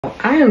So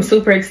I am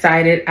super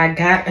excited. I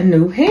got a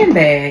new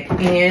handbag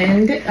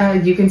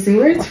and you can see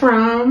where it's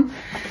from.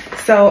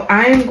 So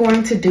I am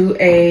going to do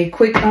a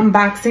quick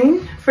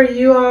unboxing for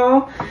you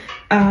all.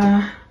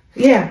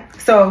 Yeah,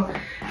 so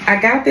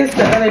I got this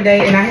the other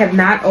day and I have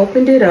not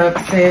opened it up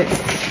since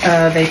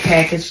they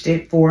packaged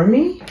it for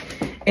me.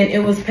 And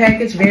it was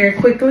packaged very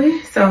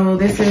quickly. So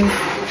this is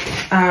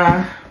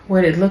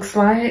what it looks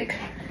like,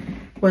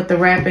 what the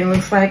wrapping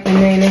looks like. And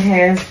then it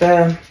has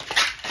the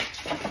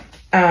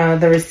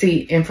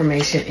receipt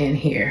information in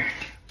here.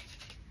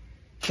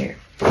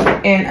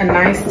 And a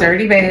nice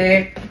sturdy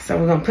bag. So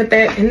we're gonna put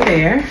that in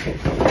there.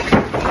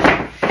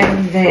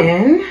 And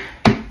then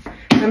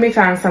let me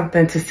find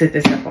something to sit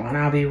this up on.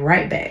 I'll be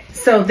right back.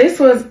 So this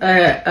was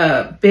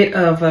a bit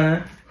of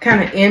a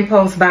kind of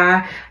impulse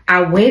buy.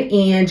 I went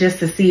in just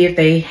to see if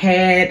they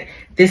had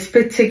this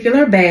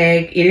particular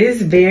bag. It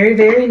is very,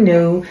 very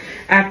new.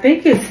 I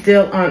think it's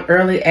still on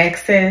early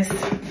access.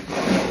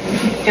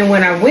 And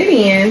when I went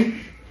in,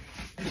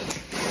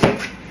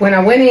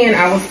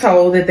 I was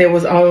told that there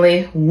was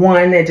only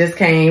one that just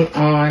came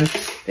on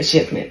the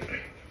shipment.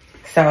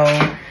 So,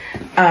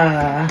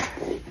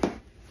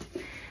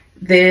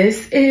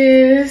 this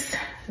is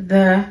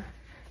the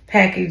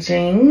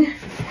packaging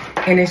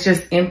and it's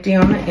just empty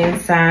on the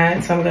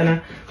inside. So I'm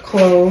gonna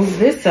close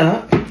this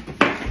up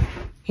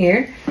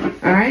here.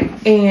 All right,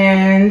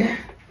 and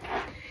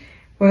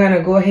we're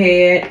gonna go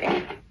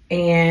ahead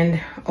and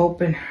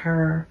open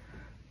her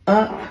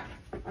up.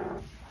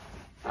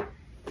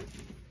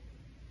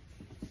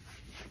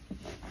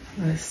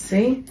 Let's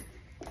see.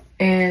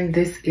 And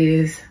this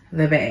is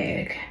the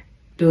bag.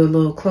 Do a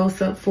little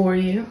close-up for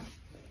you.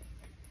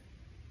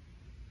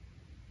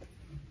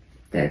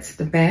 That's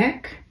the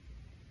back.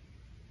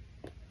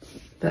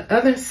 The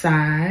other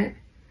side.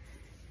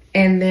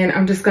 And then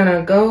I'm just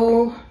gonna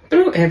go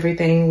through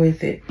everything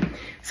with it.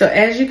 So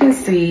as you can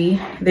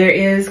see, there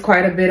is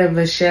quite a bit of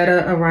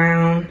vachetta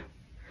around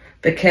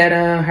the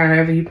vachetta,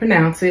 however you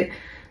pronounce it.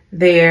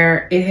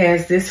 There, it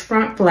has this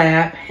front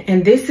flap,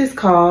 and this is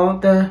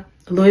called the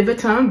Louis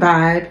Vuitton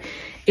Vibe.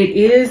 It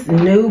is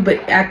new,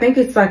 but I think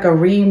it's like a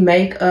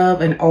remake of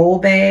an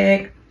old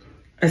bag,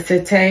 a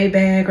Cité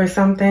bag or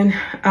something.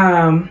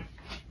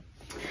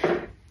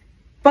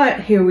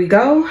 But here we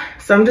go.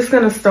 So I'm just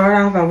gonna start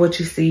off by what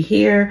you see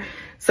here.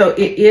 So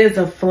it is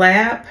a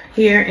flap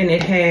here and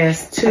it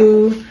has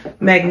two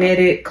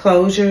magnetic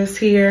closures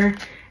here.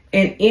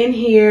 And in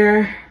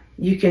here,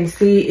 you can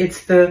see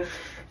it's the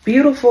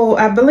beautiful,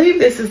 I believe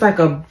this is like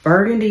a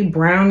burgundy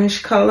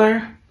brownish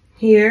color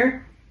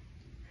here.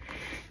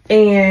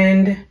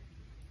 And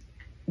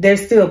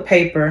there's still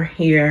paper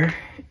here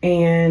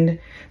and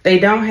they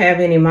don't have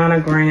any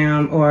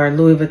monogram or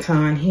Louis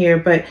Vuitton here,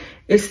 but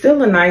it's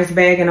still a nice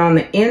bag. And on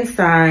the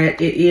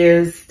inside, it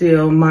is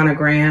still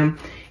monogram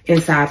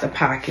inside the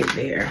pocket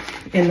there.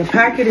 And the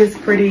pocket is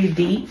pretty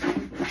deep.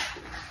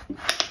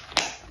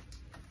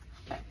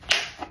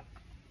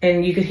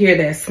 And you could hear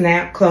that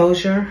snap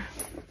closure.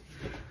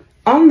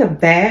 On the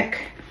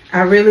back,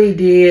 I really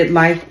did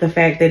like the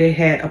fact that it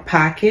had a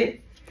pocket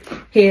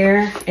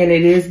here and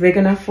it is big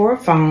enough for a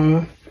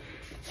phone.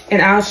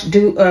 And I'll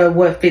do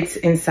what fits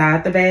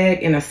inside the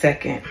bag in a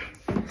second.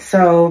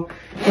 So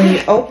when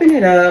you open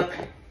it up,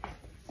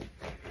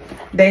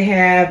 they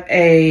have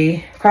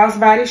a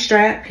crossbody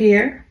strap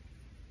here.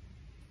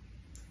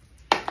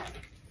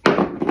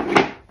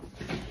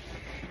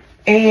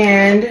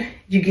 And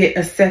you get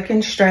a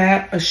second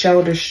strap, a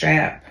shoulder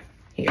strap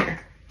here.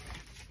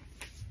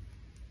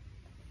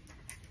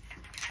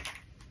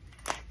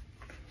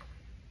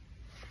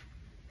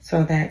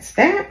 So that's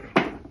that.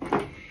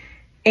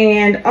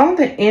 And on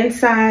the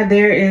inside,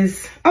 there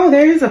is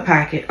a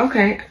pocket.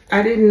 Okay,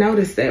 I didn't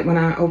notice that when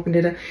I opened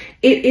it up.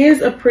 It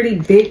is a pretty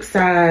big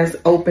size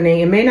opening.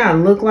 It may not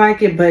look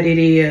like it, but it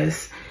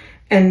is.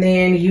 And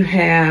then you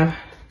have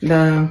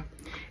the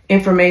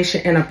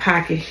information in a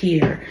pocket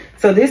here.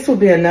 So this will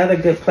be another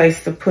good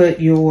place to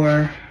put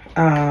your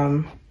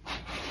phone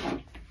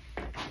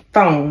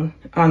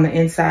on the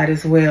inside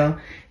as well.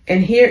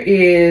 And here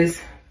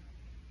is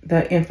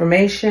the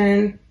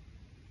information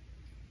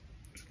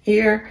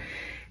here.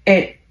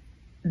 And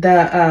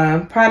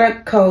the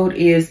product code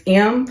is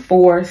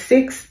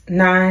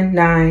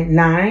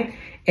M46999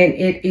 and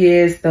it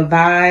is the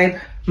Vibe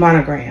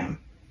monogram.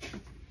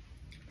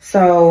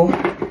 So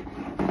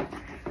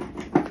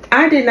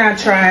I did not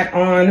try it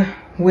on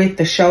with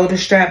the shoulder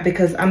strap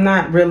because I'm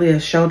not really a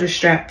shoulder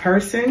strap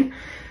person,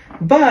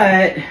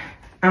 but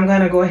I'm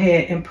gonna go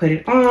ahead and put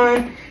it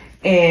on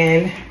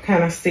and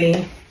kind of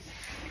see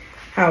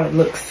how it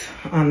looks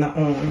on the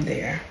arm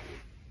there.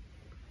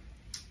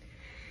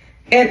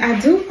 And I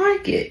do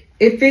like it.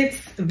 It fits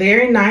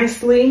very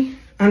nicely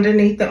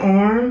underneath the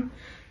arm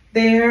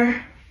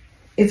there.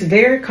 It's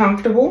very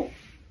comfortable.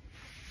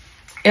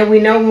 And we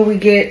know when we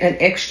get an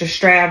extra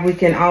strap, we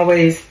can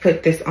always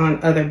put this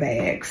on other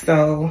bags.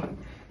 So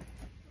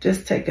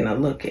just taking a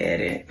look at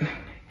it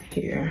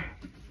here.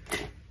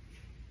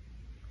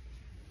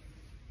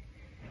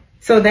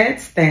 So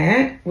that's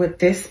that with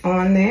this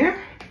on there.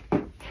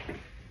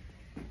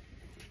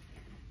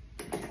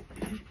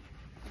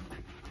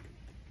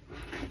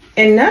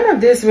 And none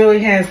of this really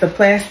has the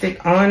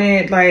plastic on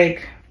it.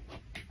 Like,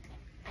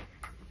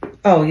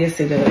 oh, yes,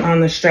 it does. On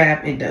the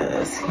strap, it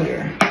does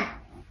here.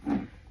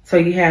 So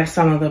you have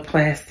some of the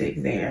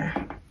plastic there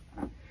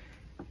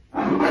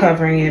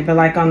covering it. But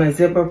like on the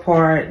zipper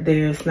part,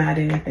 there's not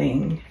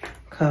anything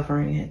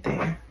covering it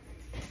there.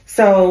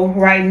 So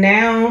right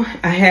now,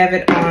 I have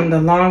it on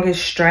the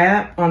longest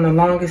strap, on the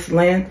longest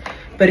length.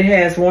 But it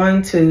has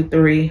 1, 2,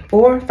 3,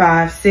 4,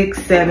 5,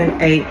 6,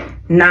 7, 8,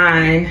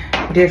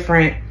 9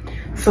 different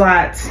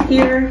slots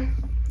here,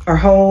 or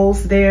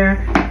holes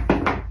there.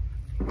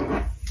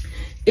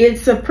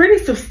 It's a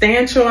pretty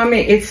substantial, I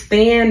mean, it's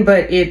thin,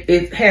 but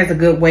it has a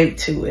good weight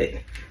to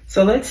it.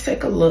 So let's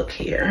take a look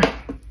here.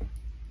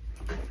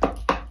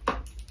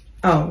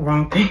 Oh,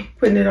 wrong thing,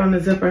 putting it on the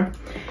zipper.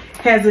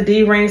 Has a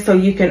D-ring, so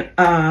you can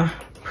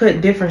put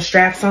different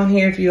straps on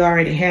here if you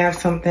already have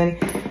something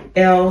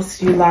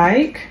else you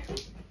like.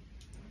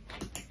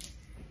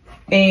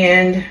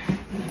 And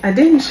I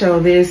didn't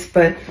show this,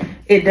 but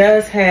it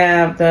does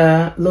have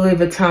the Louis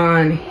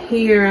Vuitton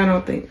here. I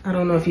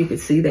don't know if you could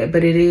see that,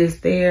 but it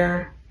is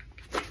there.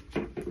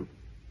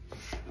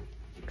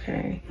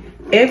 Okay.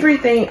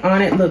 Everything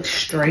on it looks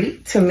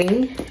straight to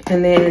me.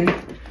 And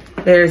then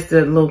there's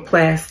the little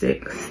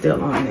plastic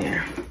still on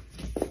there.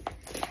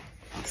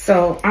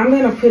 So I'm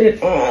gonna put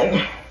it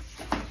on.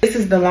 This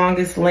is the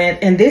longest length,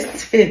 and this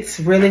fits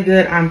really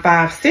good. I'm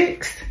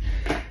 5'6",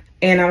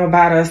 and I'm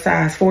about a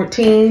size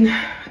 14,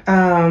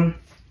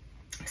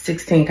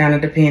 16 kind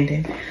of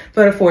depending,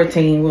 but a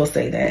 14, we'll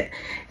say that.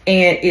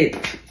 And it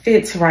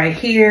fits right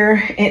here,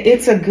 and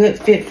it's a good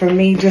fit for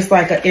me, just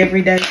like an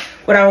everyday.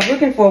 What I was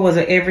looking for was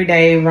an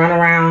everyday run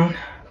around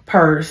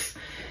purse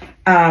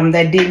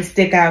that didn't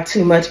stick out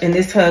too much, and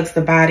this hugs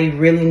the body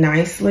really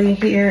nicely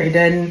here. It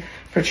doesn't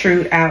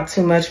protrude out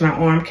too much. My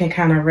arm can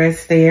kind of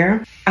rest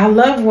there. I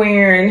love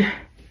wearing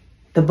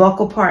the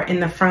buckle part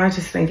in the front. I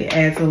just think it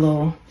adds a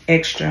little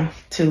extra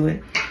to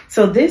it.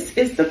 So this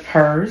is the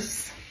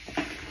purse.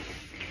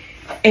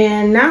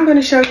 And now I'm going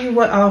to show you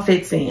what all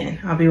fits in.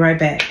 I'll be right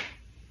back.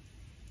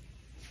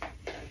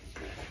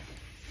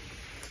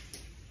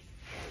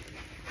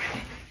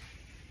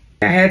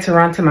 I had to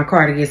run to my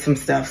car to get some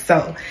stuff.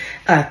 So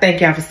thank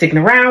y'all for sticking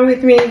around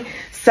with me.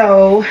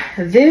 So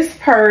this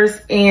purse,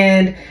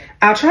 and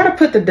I'll try to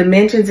put the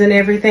dimensions and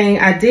everything.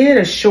 I did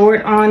a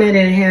short on it and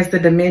it has the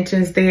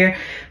dimensions there.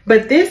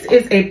 But this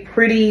is a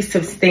pretty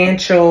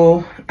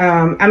substantial,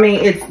 I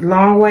mean, it's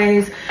long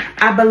ways.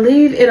 I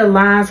believe it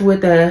aligns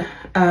with the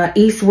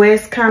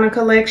East-West kind of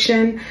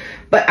collection,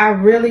 but I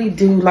really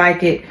do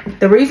like it.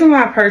 The reason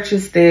why I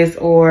purchased this,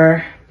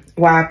 or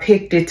why I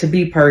picked it to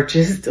be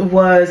purchased,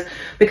 was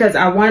because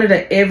I wanted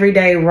an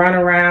everyday run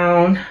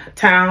around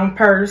town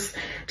purse,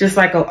 just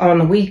like on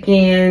the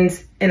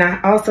weekends. And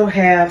I also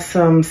have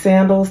some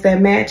sandals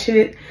that match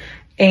it.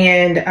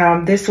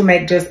 And this will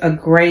make just a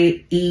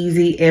great,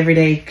 easy,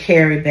 everyday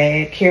carry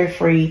bag,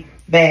 carefree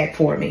bag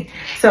for me.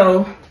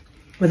 So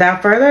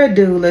without further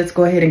ado, let's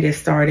go ahead and get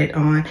started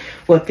on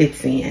what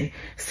fits in.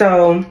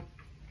 So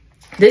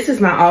this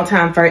is my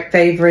all-time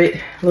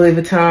favorite Louis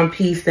Vuitton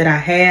piece that I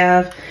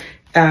have.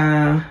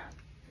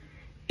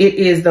 It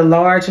is the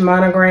large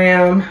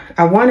monogram.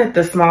 I wanted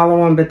the smaller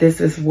one, but this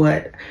is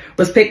what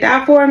was picked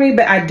out for me.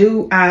 But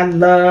I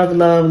love,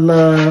 love,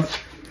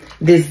 love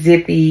this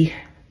zippy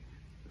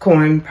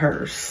coin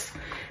purse.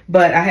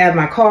 But I have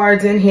my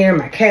cards in here,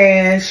 my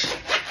cash,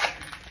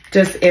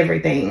 just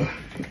everything.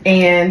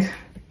 And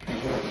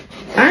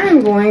I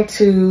am going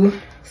to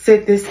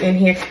sit this in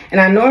here. And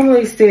I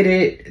normally sit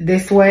it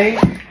this way,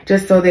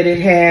 just so that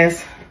it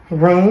has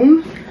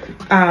room.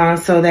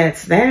 So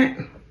that's that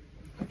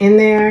in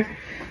there.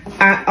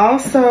 I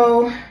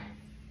also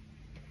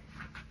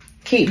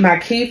keep my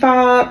key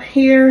fob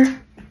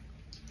here,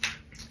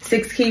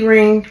 6 key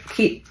ring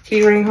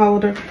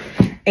holder,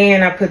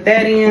 and I put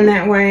that in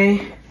that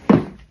way.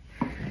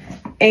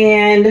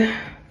 And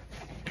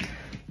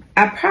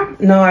I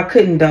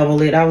couldn't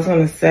double it. I was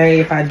gonna say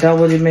if I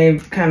doubled it, maybe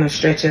kind of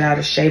stretch it out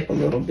of shape a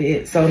little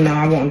bit. So no,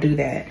 I won't do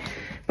that.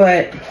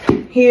 But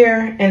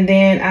here, and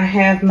then I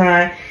have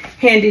my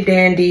handy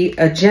dandy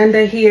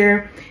agenda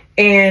here,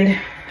 and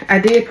I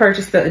did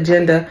purchase the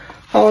agenda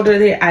holder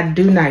there. I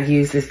do not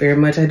use this very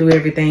much. I do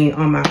everything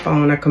on my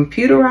phone or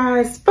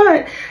computerized,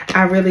 but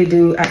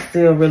I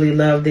still really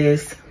love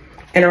this.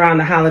 And around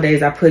the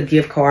holidays, I put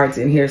gift cards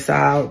in here, so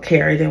I'll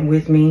carry them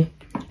with me.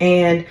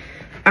 And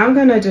I'm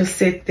gonna just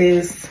sit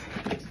this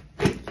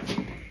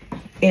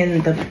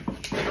in the,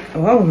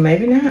 oh,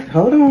 maybe not.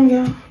 Hold on,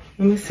 y'all.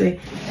 Let me see.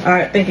 All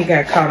right, I think it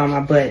got caught on my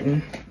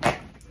button.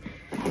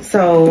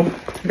 So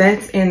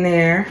that's in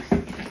there.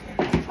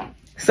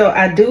 So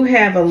I do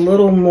have a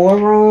little more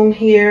room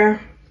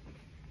here,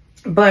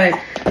 but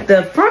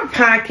the front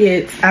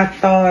pockets I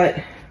thought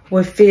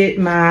would fit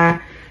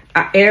my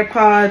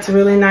AirPods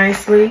really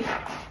nicely.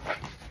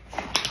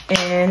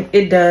 And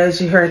it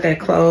does. You heard that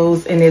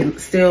close, and it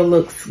still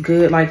looks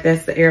good, like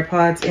that's the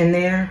AirPods in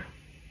there.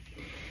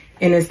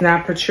 And it's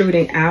not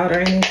protruding out or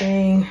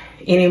anything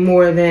any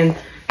more than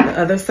the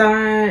other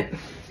side.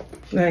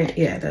 Like,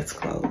 yeah, that's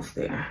closed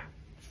there.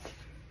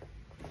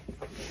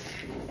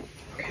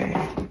 Okay.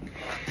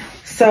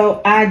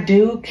 So I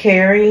do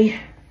carry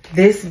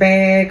this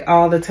bag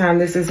all the time.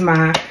 This is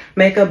my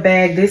makeup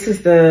bag. This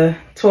is the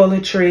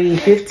Toiletry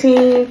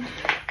 15.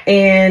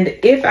 And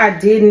if I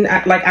didn't,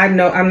 I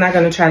know I'm not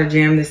going to try to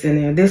jam this in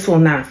there. This will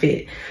not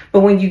fit. But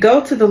when you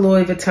go to the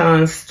Louis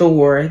Vuitton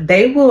store,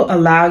 they will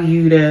allow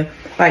you to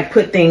like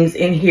put things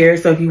in here.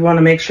 So if you want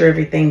to make sure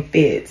everything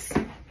fits.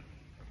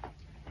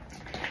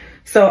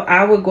 So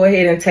I would go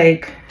ahead and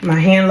take my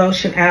hand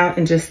lotion out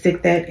and just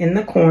stick that in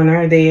the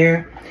corner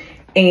there.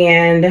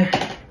 And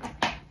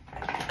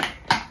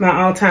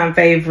my all-time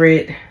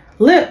favorite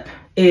lip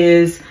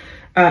is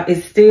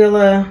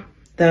Stila,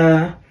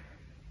 the,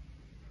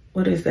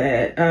 what is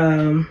that?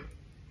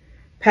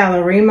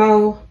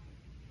 Palermo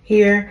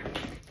here.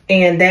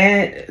 And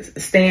that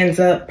stands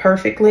up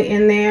perfectly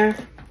in there.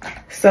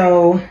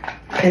 So,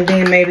 and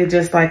then maybe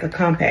just like a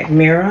compact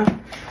mirror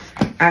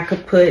I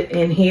could put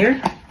in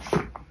here.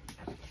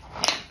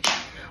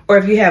 Or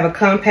if you have a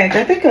compact,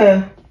 I think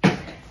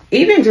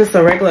even just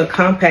a regular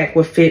compact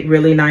would fit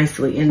really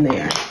nicely in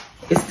there.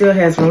 It still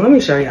has room. Let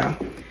me show y'all.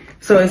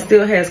 So it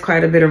still has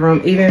quite a bit of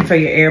room, even for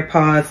your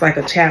AirPods, like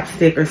a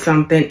chapstick or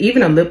something.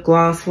 Even a lip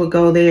gloss would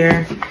go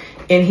there.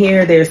 In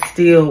here, there's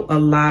still a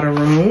lot of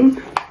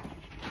room.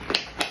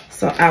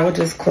 So I would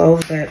just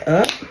close that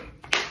up.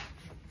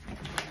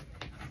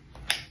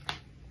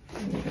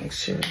 Make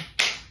sure.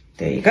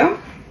 There you go.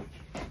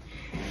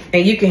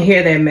 And you can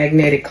hear that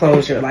magnetic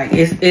closure, like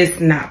it's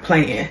not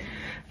playing.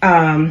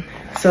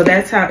 So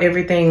that's how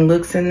everything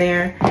looks in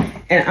there.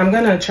 And I'm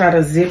gonna try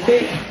to zip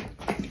it,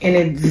 and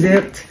it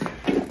zipped.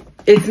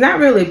 It's not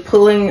really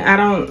pulling.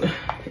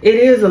 It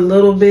is a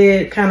little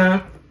bit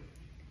kind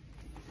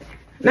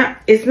of,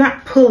 it's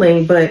not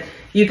pulling, but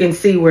you can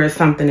see where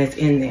something is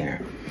in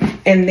there.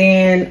 And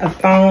then a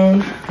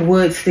phone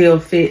would still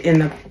fit in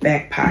the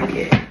back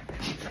pocket.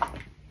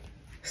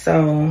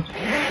 So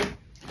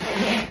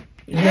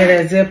you hear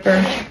that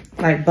zipper,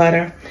 like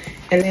butter.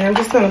 And then I'm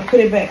just gonna put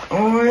it back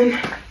on.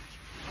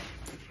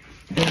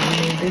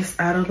 And move this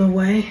out of the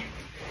way.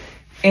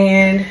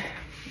 And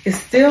it's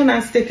still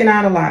not sticking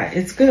out a lot.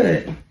 It's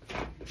good.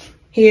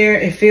 Here,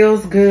 it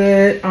feels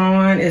good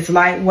on. It's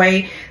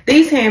lightweight.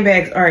 These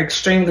handbags are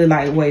extremely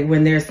lightweight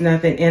when there's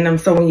nothing in them.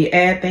 So when you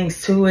add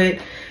things to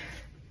it,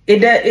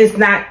 it's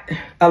not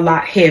a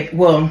lot heavy.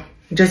 Well,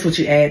 just what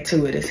you add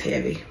to it is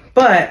heavy.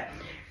 But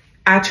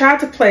I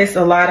tried to place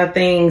a lot of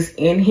things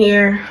in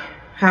here.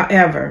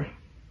 However,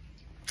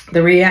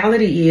 the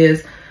reality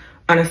is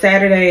on a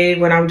Saturday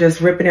when I'm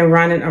just ripping and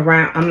running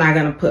around, I'm not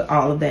going to put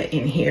all of that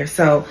in here.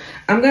 So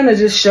I'm going to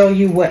just show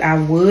you what I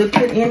would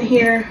put in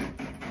here.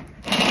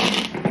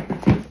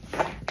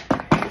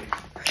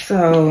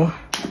 So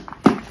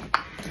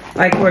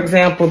like, for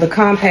example, the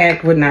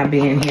compact would not be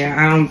in here.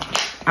 I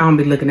don't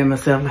be looking at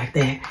myself like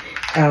that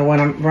when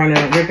I'm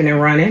ripping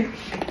and running.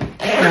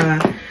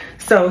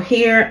 So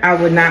here,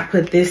 I would not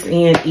put this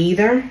in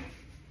either.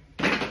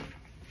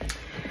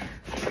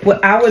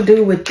 What I would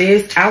do with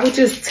this, I would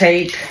just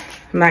take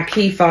my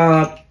key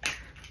fob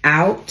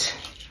out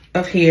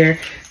of here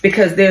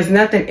because there's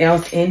nothing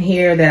else in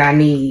here that I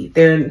need.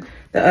 The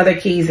other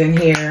keys in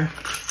here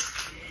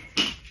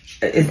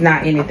is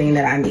not anything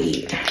that I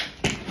need.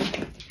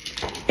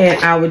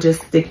 And I would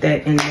just stick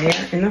that in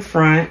there in the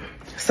front.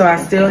 So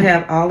I still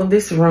have all of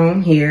this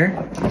room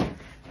here.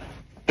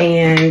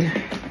 And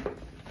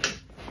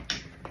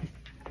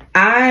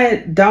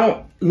I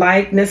don't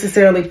like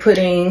necessarily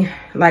putting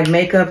like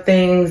makeup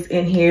things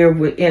in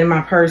here in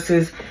my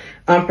purses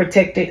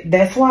unprotected.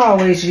 That's why I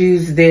always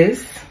use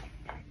this.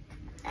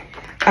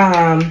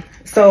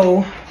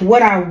 So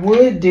what I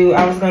would do,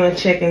 I was going to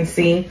check and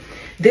see.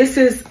 This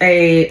is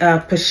a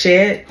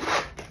pochette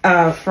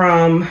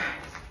from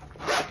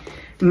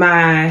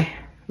my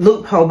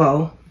Loop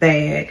Hobo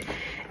bag.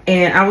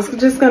 And I was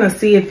just going to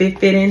see if it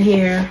fit in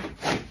here.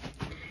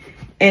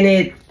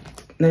 And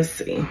let's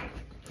see.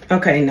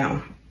 Okay,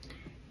 no.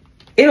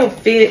 It'll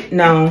fit.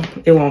 No,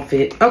 it won't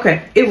fit.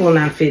 Okay, it will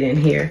not fit in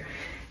here.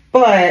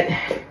 But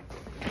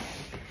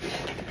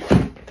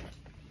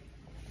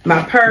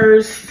my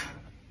purse,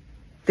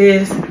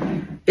 this,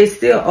 is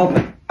still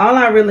open. All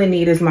I really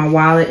need is my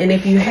wallet. And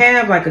if you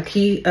have like a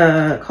key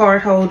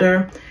card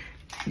holder,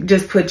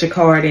 just put your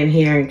card in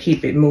here and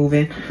keep it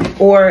moving.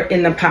 Or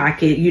in the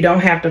pocket. You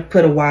don't have to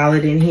put a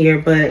wallet in here,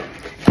 but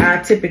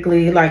I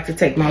typically like to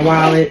take my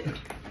wallet.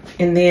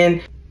 And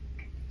then,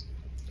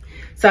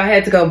 so I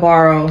had to go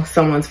borrow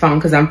someone's phone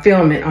because I'm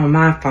filming on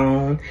my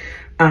phone.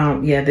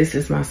 Yeah, this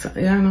is my son.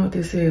 Yeah, I know what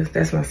this is.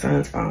 That's my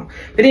son's phone.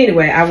 But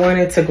anyway, I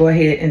wanted to go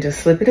ahead and just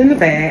slip it in the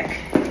back.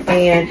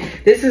 And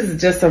this is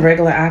just a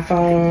regular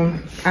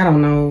iPhone, I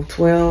don't know,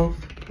 12,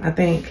 I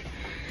think.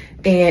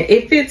 And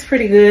it fits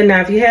pretty good.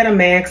 Now, if you had a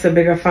Max, a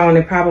bigger phone,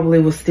 it probably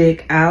will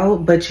stick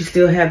out, but you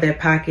still have that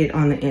pocket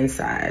on the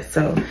inside.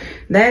 So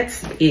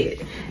that's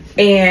it.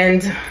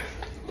 And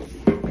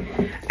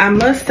I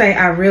must say,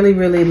 I really,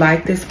 really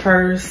like this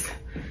purse.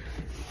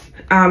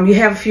 You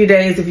have a few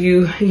days if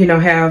you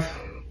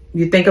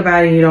think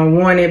about it, you don't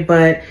want it,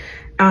 but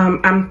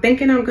I'm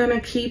thinking I'm gonna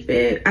keep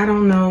it. I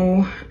don't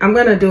know. I'm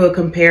gonna do a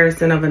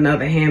comparison of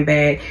another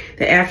handbag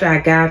that after I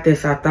got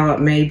this, I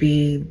thought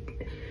maybe,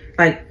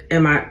 like,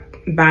 am I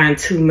buying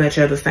too much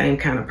of the same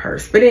kind of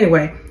purse? But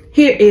anyway,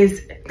 here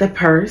is the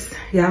purse.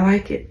 Y'all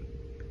like it?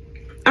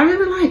 I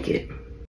really like it.